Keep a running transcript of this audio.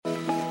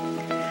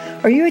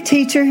Are you a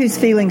teacher who's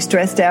feeling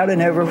stressed out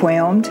and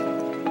overwhelmed?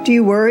 Do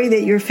you worry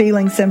that you're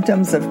feeling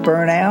symptoms of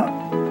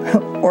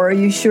burnout? Or are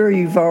you sure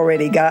you've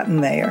already gotten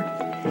there?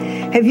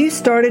 Have you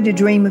started to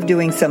dream of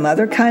doing some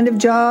other kind of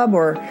job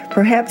or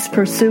perhaps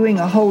pursuing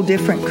a whole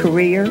different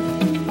career?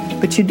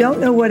 But you don't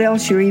know what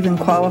else you're even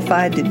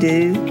qualified to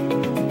do?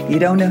 You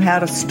don't know how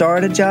to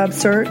start a job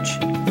search?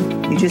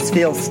 You just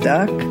feel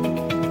stuck?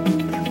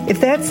 If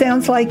that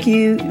sounds like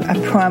you,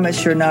 I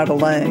promise you're not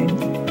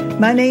alone.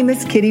 My name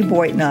is Kitty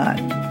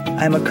Boitnott.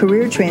 I'm a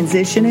career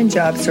transition and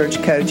job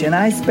search coach, and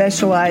I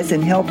specialize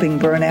in helping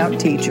burnout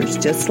teachers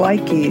just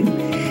like you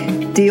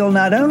deal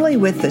not only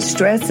with the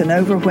stress and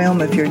overwhelm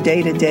of your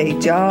day-to-day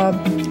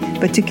job,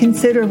 but to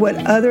consider what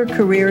other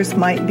careers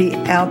might be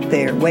out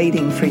there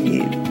waiting for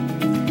you.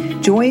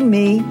 Join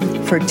me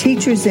for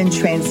Teachers in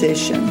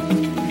Transition.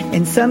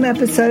 In some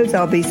episodes,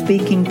 I'll be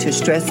speaking to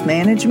stress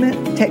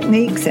management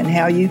techniques and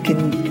how you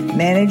can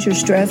manage your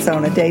stress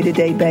on a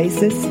day-to-day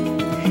basis.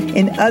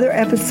 In other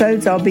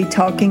episodes, I'll be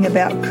talking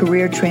about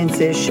career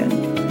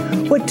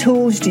transition. What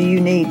tools do you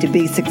need to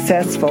be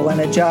successful in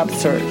a job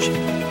search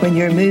when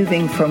you're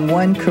moving from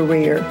one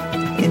career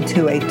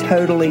into a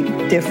totally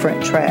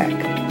different track?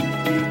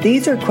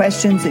 These are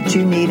questions that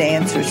you need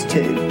answers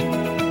to,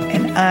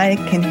 and I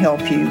can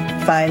help you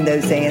find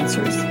those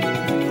answers.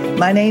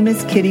 My name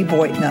is Kitty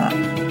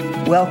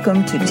Boitnott.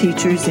 Welcome to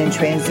Teachers in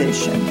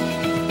Transition.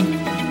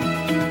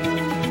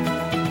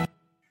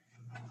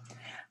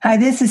 Hi,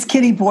 this is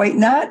Kitty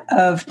Boitnott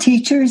of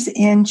Teachers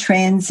in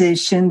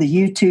Transition, the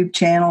YouTube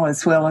channel,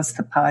 as well as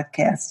the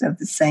podcast of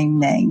the same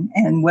name.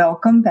 And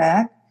welcome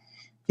back.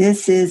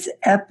 This is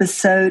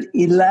episode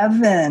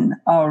 11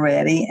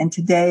 already, and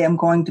today I'm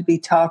going to be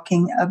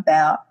talking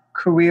about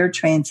career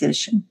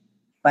transition.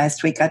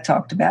 Last week I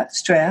talked about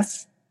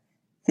stress.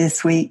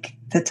 This week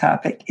the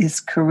topic is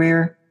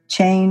career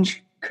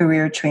change,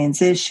 career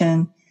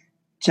transition,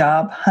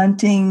 job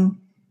hunting,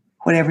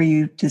 whatever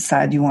you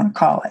decide you want to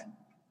call it.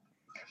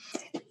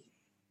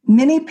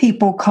 Many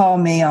people call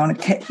me on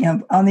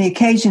the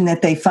occasion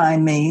that they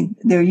find me.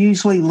 They're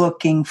usually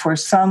looking for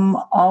some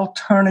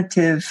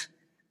alternative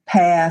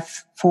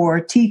path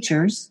for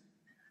teachers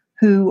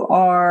who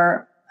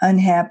are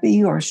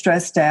unhappy or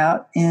stressed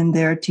out in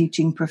their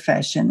teaching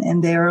profession,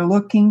 and they are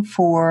looking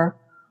for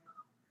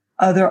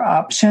other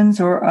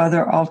options or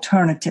other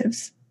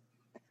alternatives.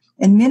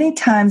 And many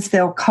times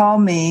they'll call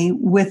me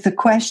with the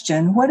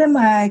question, what am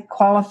I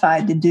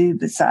qualified to do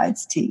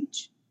besides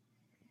teach?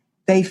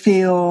 They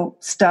feel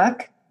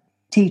stuck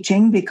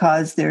teaching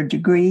because their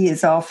degree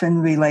is often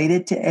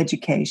related to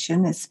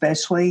education,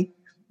 especially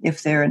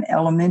if they're an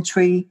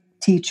elementary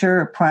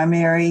teacher, a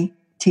primary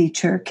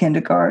teacher,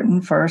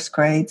 kindergarten, first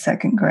grade,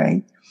 second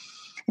grade.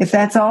 If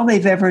that's all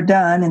they've ever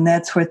done and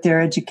that's what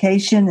their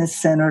education is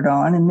centered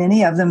on, and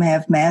many of them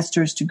have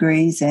master's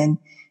degrees in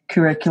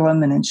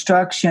curriculum and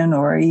instruction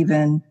or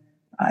even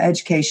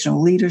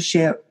educational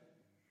leadership,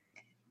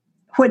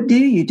 what do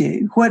you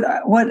do?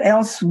 What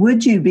else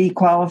would you be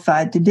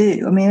qualified to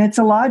do? I mean, it's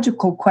a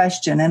logical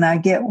question, and I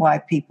get why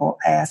people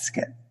ask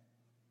it.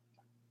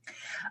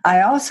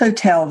 I also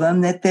tell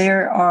them that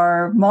there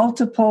are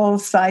multiple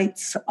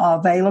sites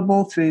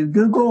available through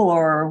Google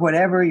or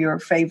whatever your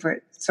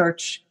favorite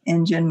search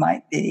engine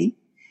might be,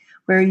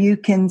 where you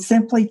can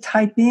simply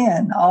type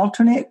in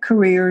alternate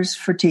careers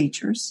for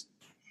teachers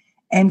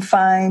and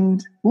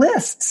find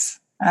lists.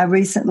 I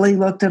recently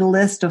looked at a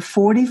list of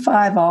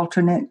 45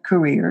 alternate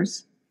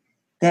careers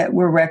that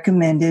were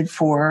recommended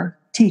for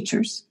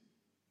teachers.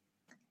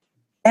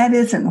 That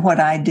isn't what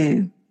I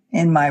do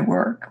in my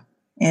work.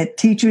 At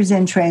Teachers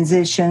in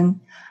Transition,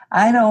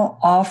 I don't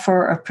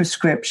offer a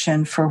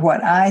prescription for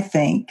what I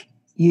think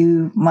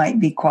you might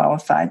be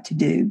qualified to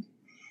do.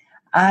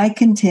 I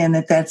contend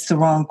that that's the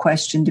wrong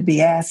question to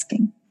be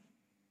asking.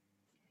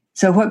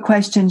 So what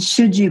questions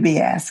should you be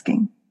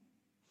asking?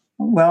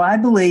 Well, I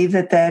believe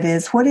that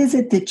is, what is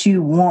it that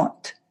you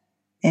want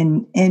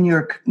in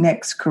your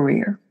next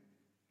career?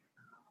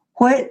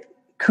 What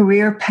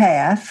career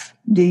path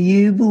do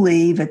you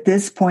believe at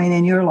this point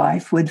in your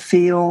life would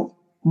feel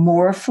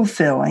more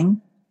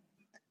fulfilling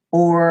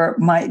or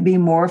might be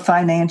more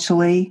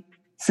financially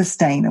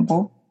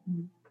sustainable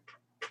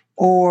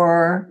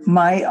or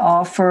might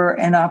offer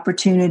an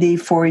opportunity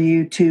for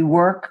you to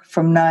work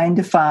from 9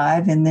 to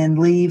 5 and then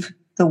leave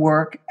the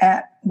work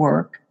at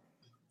work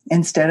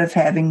instead of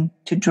having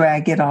to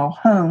drag it all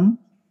home?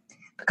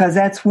 Because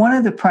that's one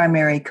of the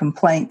primary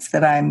complaints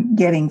that I'm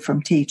getting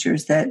from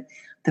teachers, that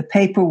the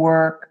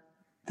paperwork,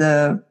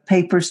 the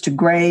papers to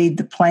grade,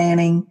 the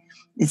planning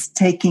is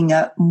taking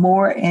up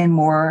more and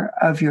more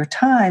of your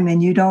time,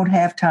 and you don't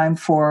have time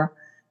for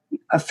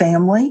a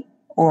family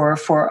or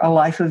for a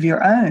life of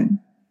your own.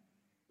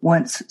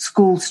 Once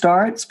school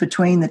starts,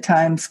 between the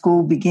time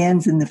school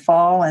begins in the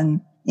fall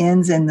and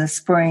ends in the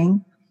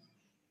spring,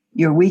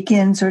 your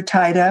weekends are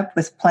tied up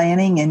with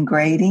planning and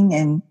grading,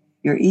 and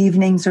your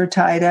evenings are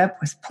tied up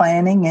with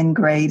planning and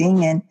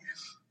grading, and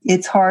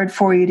it's hard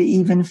for you to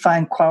even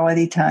find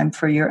quality time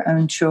for your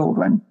own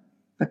children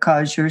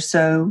because you're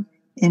so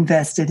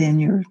invested in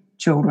your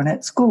children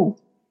at school.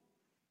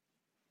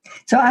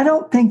 So I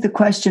don't think the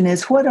question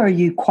is, what are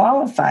you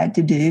qualified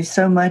to do,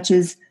 so much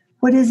as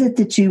what is it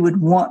that you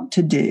would want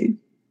to do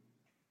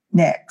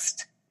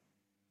next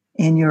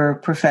in your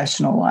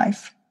professional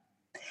life?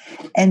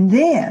 And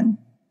then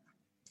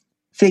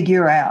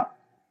figure out,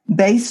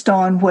 based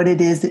on what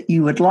it is that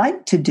you would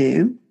like to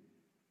do,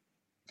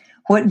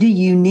 what do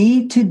you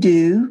need to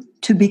do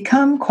to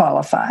become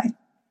qualified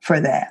for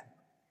that?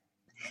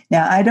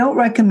 Now, I don't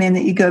recommend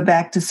that you go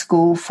back to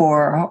school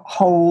for a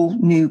whole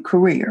new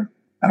career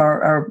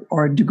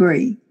or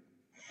degree.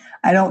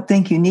 I don't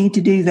think you need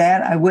to do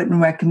that. I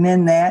wouldn't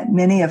recommend that.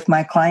 Many of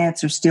my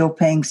clients are still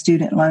paying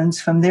student loans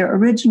from their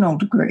original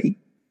degree.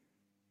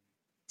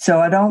 So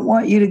I don't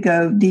want you to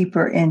go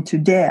deeper into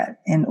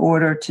debt in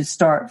order to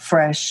start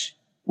fresh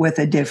with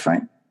a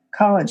different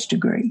college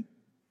degree.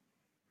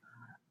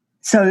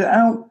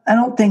 So I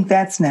don't think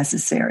that's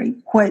necessary.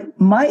 What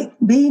might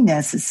be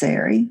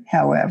necessary,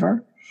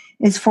 however,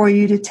 is for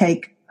you to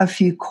take a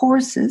few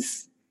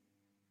courses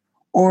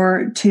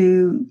or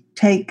to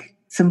take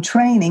some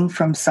training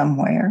from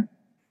somewhere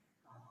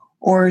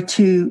or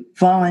to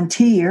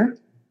volunteer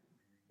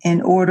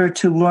in order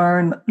to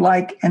learn,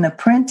 like an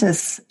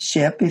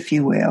apprenticeship, if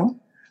you will,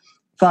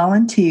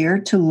 volunteer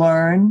to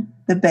learn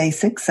the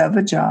basics of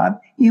a job.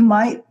 You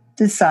might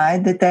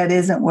decide that that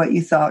isn't what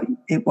you thought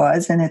it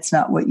was, and it's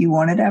not what you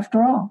wanted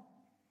after all.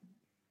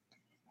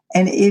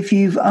 And if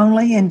you've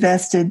only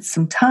invested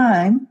some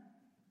time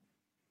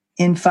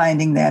in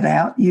finding that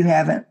out, you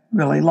haven't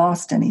really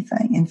lost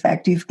anything. In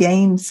fact, you've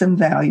gained some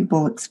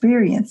valuable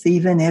experience,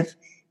 even if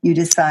you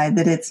decide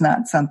that it's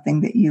not something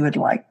that you would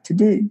like to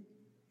do.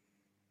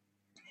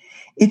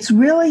 It's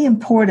really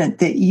important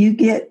that you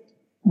get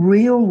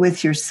real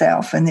with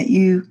yourself, and that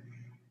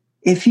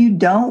if you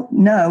don't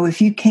know,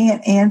 if you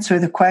can't answer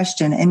the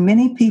question, and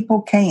many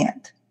people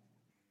can't,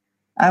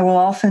 I will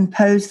often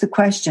pose the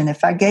question,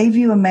 if I gave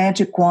you a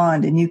magic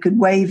wand and you could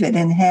wave it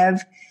and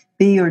have,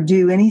 be, or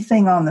do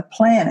anything on the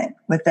planet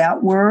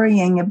without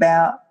worrying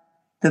about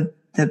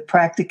the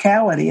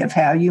practicality of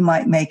how you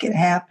might make it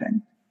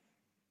happen,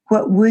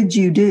 what would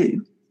you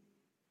do?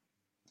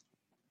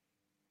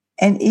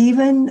 And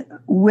even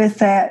with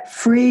that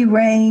free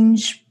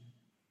range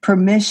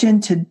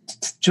permission to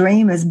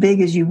dream as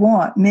big as you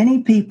want,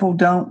 many people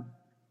don't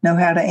know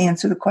how to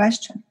answer the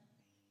question.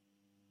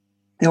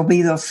 There'll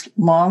be those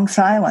long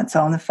silence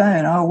on the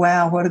phone. Oh,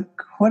 wow,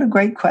 what a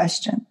great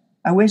question.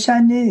 I wish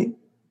I knew.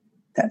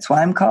 That's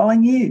why I'm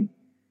calling you.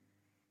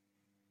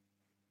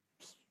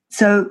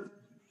 So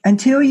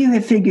until you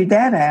have figured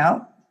that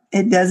out,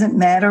 it doesn't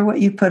matter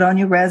what you put on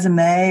your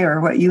resume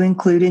or what you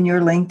include in your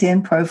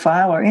LinkedIn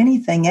profile or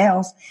anything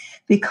else,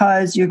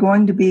 because you're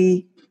going to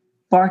be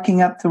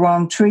barking up the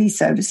wrong tree,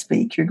 so to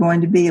speak. You're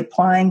going to be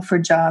applying for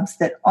jobs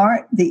that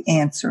aren't the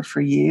answer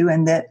for you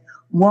and that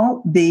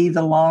won't be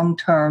the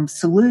long-term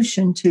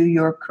solution to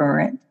your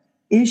current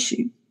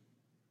issue,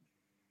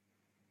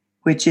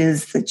 which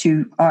is that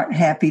you aren't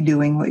happy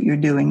doing what you're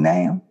doing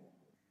now.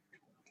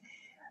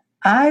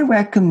 I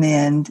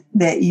recommend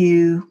that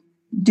you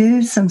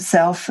do some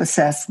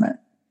self-assessment.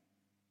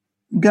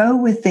 Go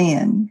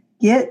within.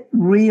 Get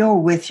real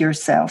with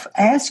yourself.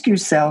 Ask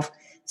yourself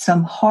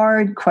some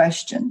hard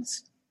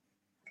questions,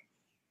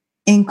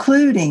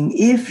 including,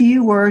 if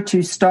you were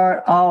to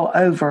start all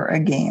over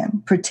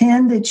again,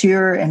 pretend that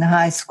you're in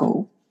high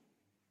school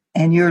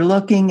and you're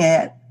looking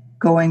at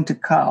going to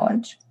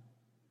college.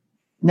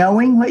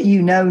 Knowing what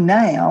you know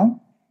now,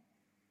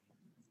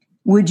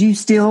 would you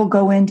still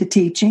go into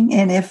teaching?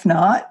 And if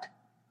not,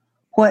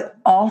 what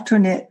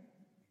alternate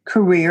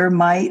career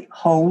might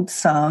hold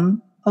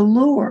some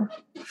allure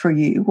for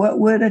you? What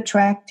would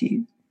attract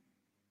you?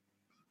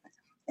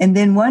 And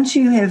then once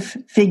you have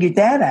figured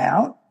that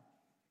out,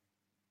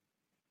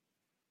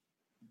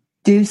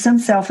 do some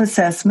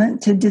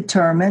self-assessment to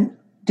determine,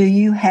 do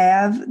you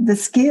have the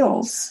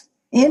skills,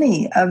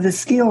 any of the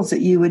skills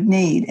that you would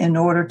need in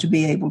order to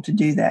be able to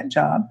do that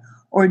job?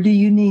 Or do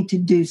you need to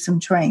do some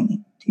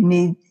training? Do you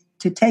need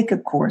to take a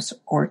course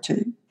or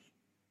two?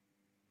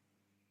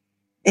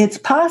 It's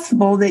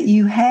possible that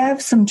you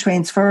have some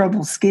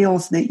transferable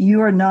skills that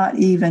you are not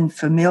even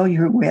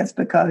familiar with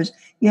because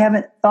you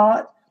haven't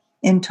thought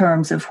in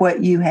terms of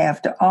what you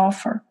have to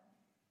offer.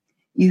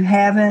 You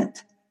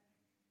haven't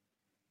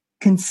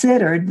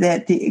considered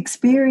that the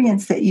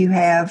experience that you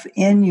have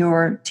in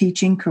your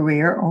teaching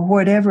career or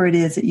whatever it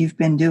is that you've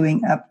been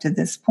doing up to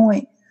this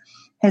point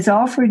has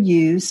offered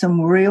you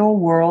some real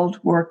world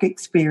work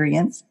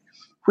experience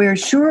where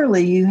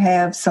surely you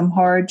have some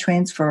hard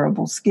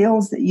transferable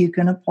skills that you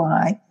can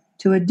apply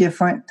to a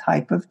different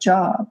type of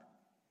job.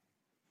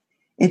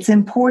 It's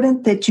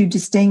important that you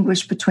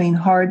distinguish between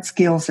hard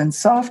skills and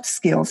soft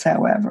skills,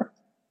 however.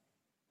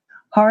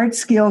 Hard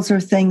skills are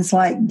things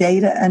like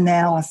data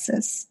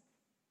analysis,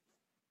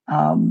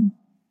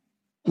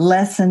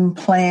 lesson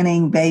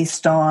planning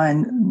based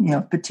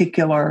on,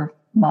 particular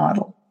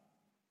model,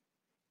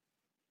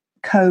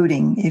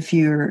 coding if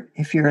you're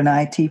an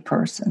IT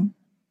person,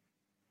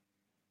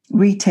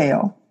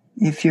 retail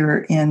if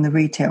you're in the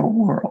retail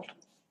world.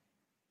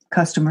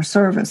 Customer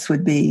service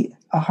would be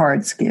a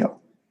hard skill.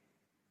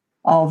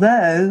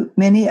 although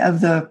many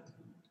of the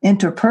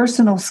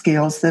interpersonal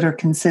skills that are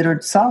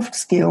considered soft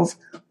skills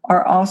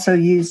are also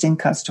used in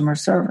customer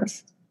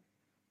service.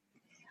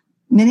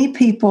 Many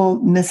people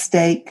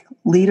mistake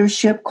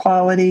leadership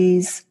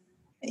qualities,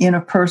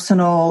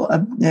 interpersonal,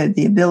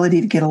 the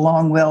ability to get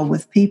along well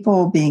with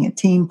people, being a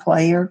team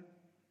player.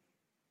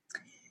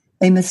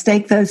 They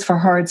mistake those for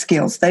hard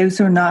skills.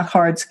 Those are not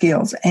hard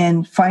skills.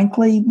 And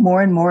frankly,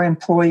 more and more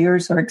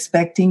employers are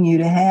expecting you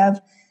to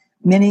have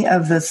many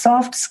of the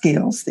soft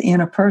skills, the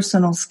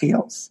interpersonal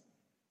skills,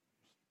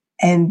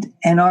 and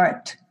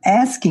aren't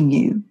asking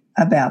you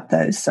about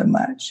those so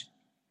much.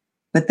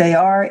 But they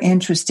are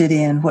interested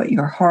in what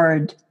your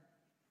hard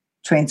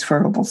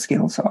transferable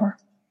skills are.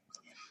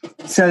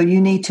 So you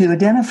need to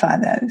identify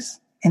those.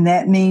 And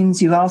that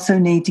means you also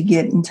need to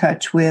get in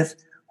touch with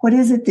what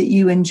is it that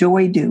you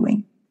enjoy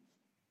doing?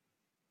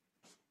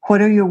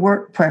 What are your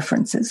work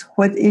preferences?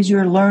 What is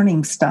your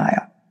learning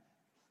style?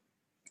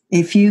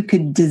 If you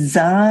could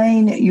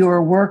design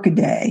your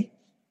workday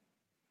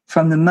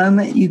from the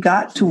moment you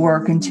got to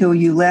work until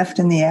you left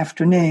in the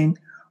afternoon,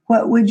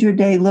 what would your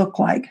day look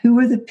like? Who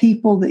are the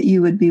people that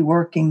you would be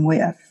working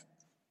with?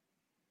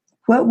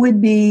 What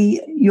would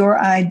be your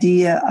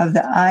idea of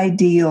the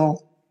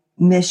ideal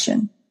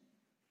mission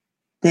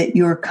that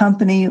your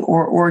company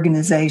or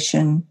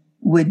organization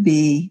would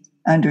be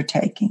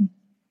undertaking?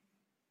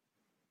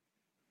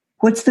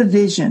 What's the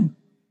vision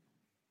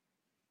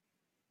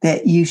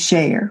that you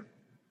share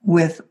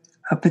with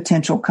a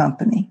potential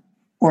company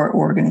or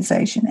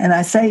organization? And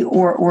I say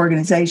or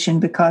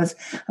organization because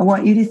I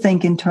want you to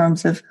think in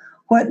terms of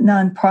what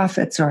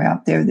nonprofits are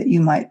out there that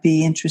you might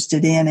be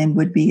interested in and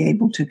would be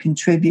able to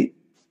contribute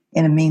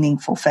in a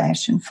meaningful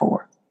fashion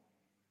for.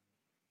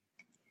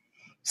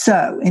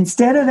 So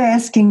instead of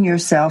asking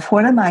yourself,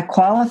 what am I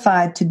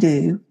qualified to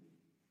do?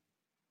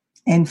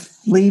 And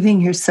leaving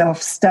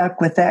yourself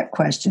stuck with that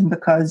question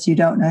because you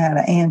don't know how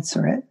to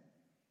answer it,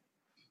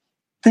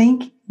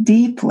 think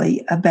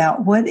deeply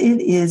about what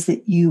it is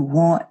that you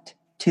want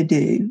to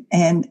do.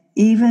 And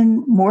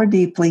even more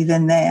deeply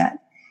than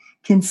that,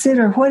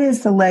 consider what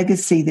is the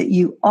legacy that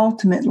you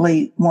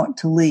ultimately want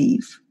to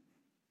leave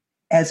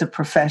as a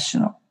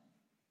professional.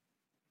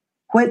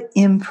 What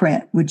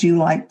imprint would you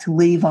like to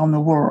leave on the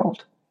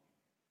world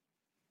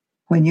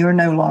when you're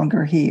no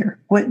longer here?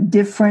 What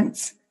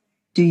difference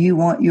do you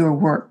want your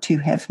work to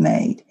have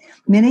made?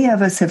 Many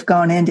of us have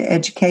gone into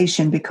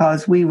education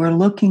because we were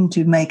looking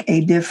to make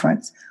a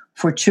difference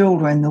for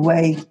children the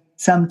way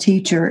some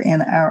teacher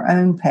in our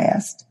own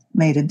past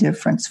made a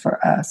difference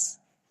for us.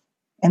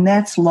 And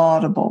that's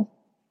laudable.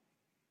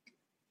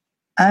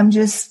 I'm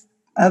just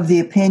of the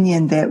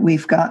opinion that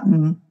we've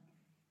gotten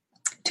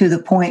to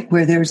the point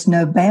where there's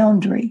no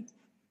boundary,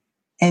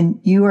 and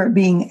you are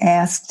being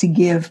asked to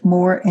give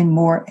more and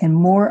more and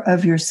more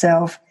of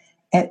yourself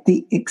at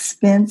the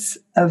expense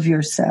of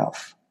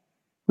yourself,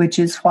 which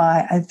is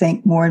why I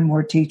think more and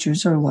more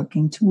teachers are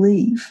looking to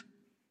leave.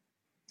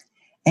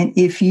 And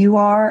if you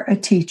are a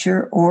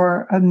teacher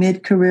or a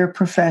mid-career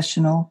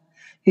professional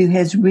who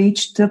has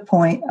reached the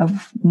point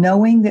of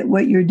knowing that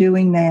what you're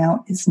doing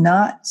now is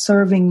not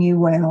serving you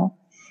well,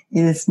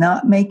 it is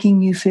not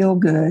making you feel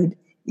good,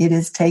 it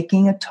is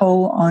taking a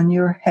toll on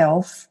your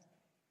health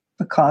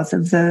because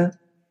of the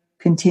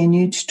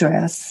continued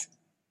stress,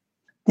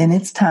 then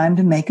it's time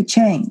to make a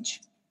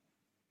change.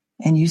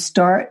 And you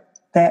start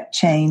that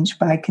change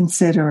by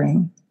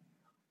considering,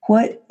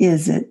 what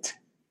is it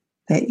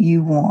that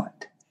you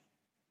want?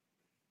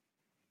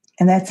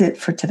 And that's it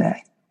for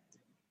today.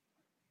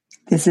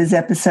 This is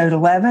episode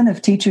 11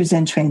 of Teachers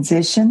in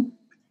Transition.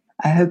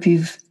 I hope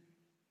you've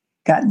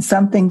gotten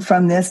something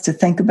from this to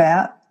think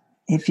about.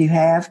 If you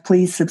have,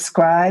 please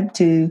subscribe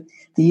to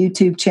the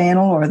YouTube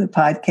channel or the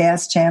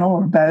podcast channel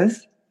or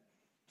both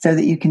so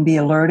that you can be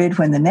alerted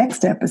when the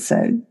next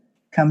episode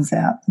comes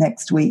out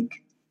next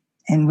week.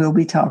 And we'll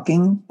be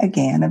talking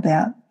again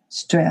about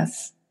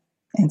stress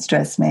and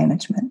stress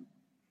management.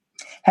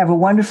 Have a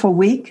wonderful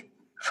week.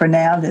 For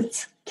now,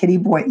 that's Kitty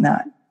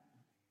Boitnott.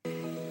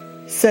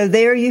 So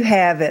there you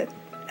have it,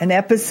 an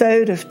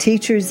episode of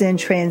Teachers in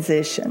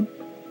Transition.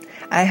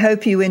 I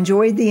hope you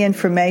enjoyed the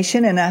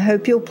information, and I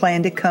hope you'll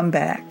plan to come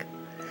back.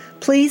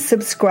 Please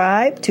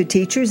subscribe to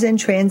Teachers in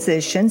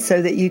Transition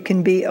so that you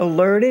can be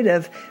alerted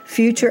of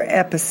future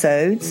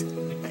episodes.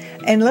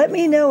 And let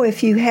me know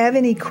if you have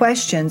any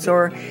questions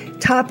or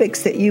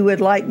topics that you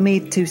would like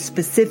me to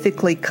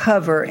specifically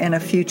cover in a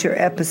future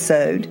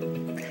episode.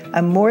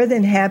 I'm more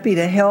than happy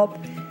to help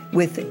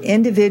with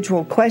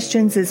individual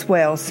questions as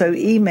well, so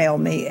email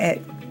me at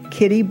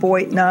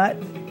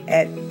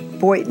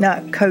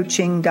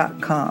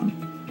kittyboitnott@boitnottcoaching.com.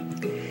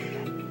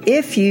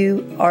 If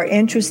you are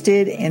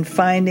interested in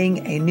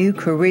finding a new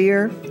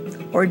career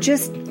or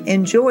just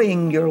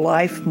enjoying your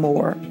life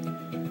more,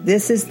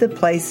 this is the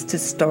place to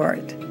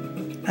start.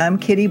 I'm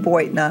Kitty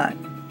Boitnott,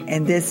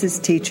 and this is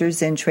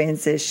Teachers in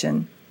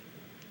Transition.